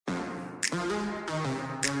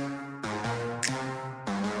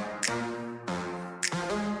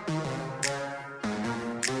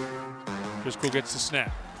Driscoll gets the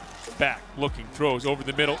snap. Back, looking, throws over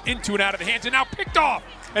the middle, into and out of the hands, and now picked off.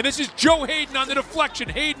 And this is Joe Haden on the deflection.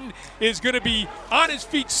 Haden is going to be on his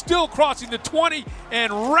feet, still crossing the 20,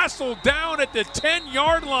 and wrestled down at the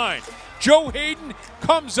 10-yard line. Joe Haden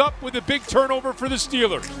comes up with a big turnover for the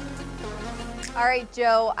Steelers. All right,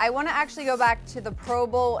 Joe, I want to actually go back to the Pro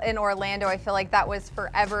Bowl in Orlando. I feel like that was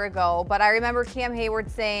forever ago, but I remember Cam Hayward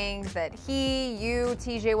saying that he, you,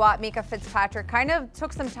 TJ Watt, Mika Fitzpatrick kind of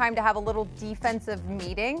took some time to have a little defensive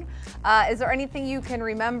meeting. Is there anything you can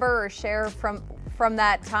remember or share from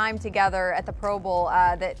that time together at the Pro Bowl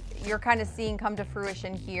that you're kind of seeing come to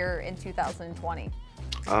fruition here in 2020?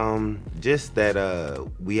 Just that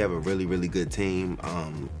we have a really, really good team.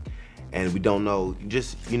 And we don't know,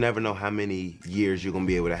 you never know how many years you're going to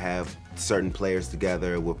be able to have certain players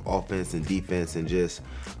together with offense and defense, and just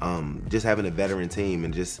having a veteran team,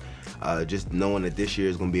 and just knowing that this year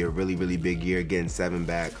is going to be a really, really big year, getting 7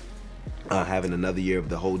 back, having another year of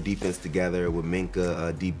the whole defense together with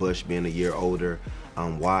Minkah, D. Bush being a year older,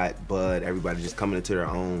 Watt, Bud, everybody just coming into their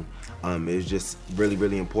own. It's just really,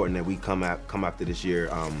 really important that we come after this year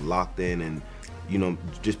locked in, and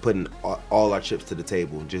just putting all our chips to the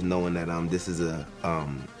table, just knowing that this is a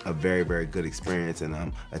very, very good experience, and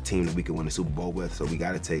a team that we can win the Super Bowl with, so we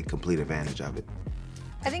got to take complete advantage of it.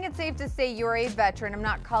 I think it's safe to say you're a veteran. I'm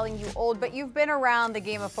not calling you old, but you've been around the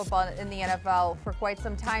game of football in the NFL for quite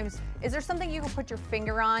some time. Is there something you can put your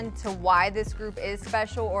finger on to why this group is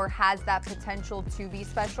special, or has that potential to be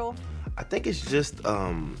special? I think it's just,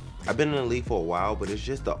 I've been in the league for a while, but it's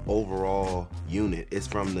just the overall unit. It's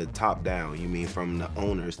from the top down. You mean from the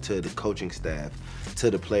owners to the coaching staff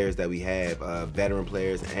to the players that we have, veteran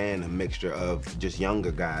players and a mixture of just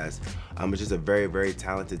younger guys. It's just a very, very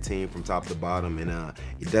talented team from top to bottom, and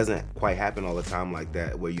it doesn't quite happen all the time like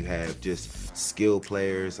that, where you have just skilled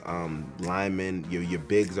players, linemen. Your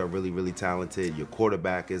bigs are really, really talented. Your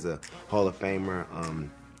quarterback is a Hall of Famer.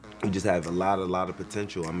 We just have a lot of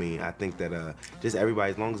potential. I mean, I think that just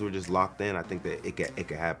everybody, as long as we're just locked in, I think that it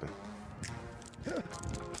could happen.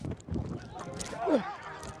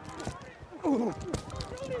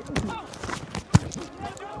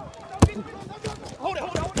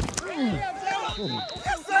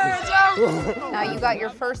 Now, you got your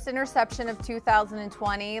first interception of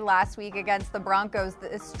 2020 last week against the Broncos.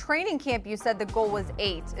 This training camp, you said the goal was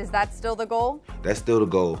 8. Is that still the goal? That's still the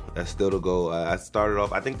goal. I started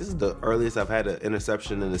off, I think this is the earliest I've had an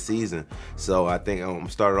interception in the season. So I think I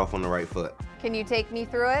started off on the right foot. Can you take me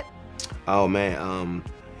through it? Oh, man.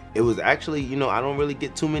 It was actually, I don't really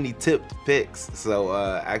get too many tipped picks. So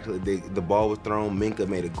actually, the ball was thrown. Minkah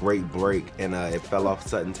made a great break, and it fell off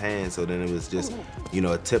Sutton's hand. So then it was just,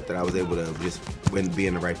 a tip that I was able to just be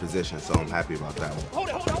in the right position. So I'm happy about that one.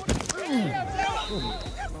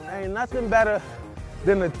 Ain't nothing better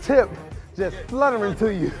than a tip just fluttering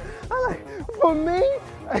to you. I'm like, for me?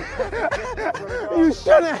 You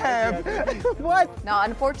shouldn't have. What? No,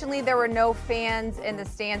 unfortunately, there were no fans in the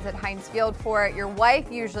stands at Heinz Field for it. Your wife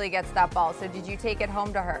usually gets that ball, so did you take it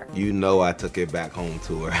home to her? I took it back home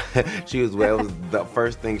to her. It was the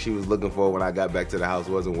first thing she was looking for when I got back to the house.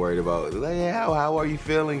 Wasn't worried about, like, hey, how are you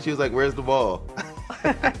feeling? She was like, where's the ball?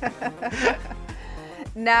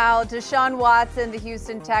 Now, Deshaun Watson, the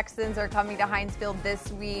Houston Texans are coming to Heinz Field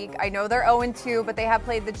this week. I know they're 0-2, but they have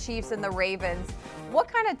played the Chiefs and the Ravens. What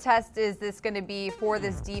kind of test is this going to be for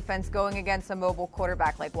this defense going against a mobile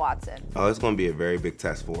quarterback like Watson? Oh, it's going to be a very big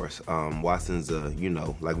test for us. Watson's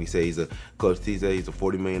like we say, he's a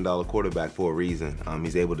 $40 million quarterback for a reason.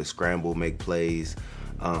 He's able to scramble, make plays,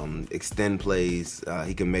 extend plays.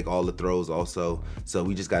 He can make all the throws also. So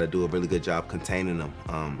we just got to do a really good job containing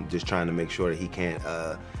him. Just trying to make sure that he can't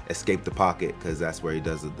escape the pocket, because that's where he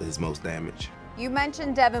does his most damage. You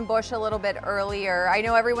mentioned Devin Bush a little bit earlier. I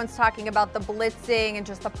know everyone's talking about the blitzing and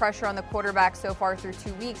just the pressure on the quarterback so far through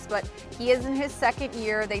 2 weeks, but he is in his second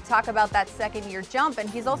year. They talk about that second-year jump, and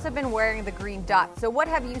he's also been wearing the green dot. So what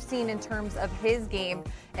have you seen in terms of his game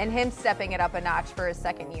and him stepping it up a notch for his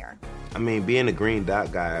second year? I mean, being a green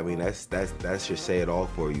dot guy, I mean, that should say it all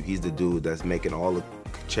for you. He's the dude that's making all the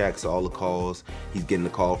checks, all the calls. He's getting the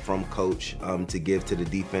call from coach to give to the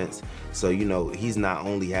defense. So, he's not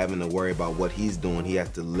only having to worry about what he's doing, he has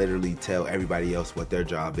to literally tell everybody else what their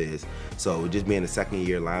job is. So just being a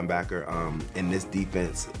second-year linebacker in this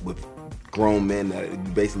defense with grown men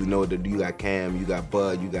that basically know that you got Cam, you got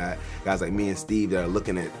Bud, you got guys like me and Steve that are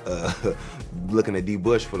looking at D.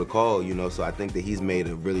 Bush for the call, So I think that he's made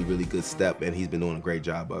a really, really good step, and he's been doing a great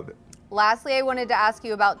job of it. Lastly, I wanted to ask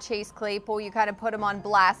you about Chase Claypool. You kind of put him on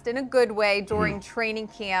blast in a good way during training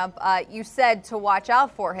camp. You said to watch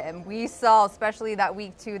out for him. We saw, especially that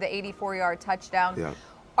week 2, the 84-yard touchdown. Yeah.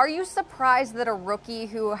 Are you surprised that a rookie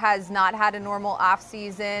who has not had a normal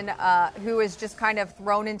offseason, who is just kind of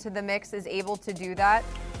thrown into the mix, is able to do that?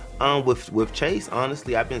 With Chase,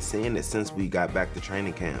 honestly, I've been seeing it since we got back to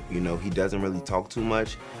training camp. You know, he doesn't really talk too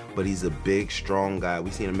much, but he's a big, strong guy.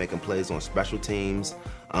 We've seen him making plays on special teams,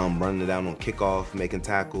 running it down on kickoff, making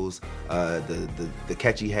tackles. The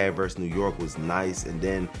catch he had versus New York was nice. And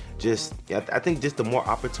then I think just the more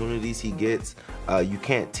opportunities he gets, you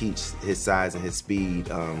can't teach his size and his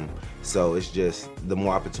speed. So it's just the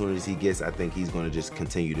more opportunities he gets, I think he's going to just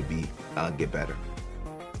continue to get better.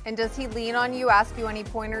 And does he lean on you, ask you any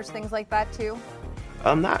pointers, things like that too?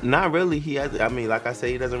 Not really. He has. I mean, like I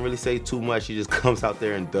say, he doesn't really say too much. He just comes out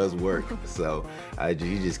there and does work. So he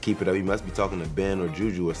just keep it up. He must be talking to Ben or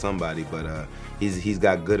Juju or somebody, but he's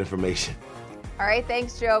got good information. All right,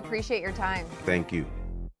 thanks, Joe. Appreciate your time. Thank you.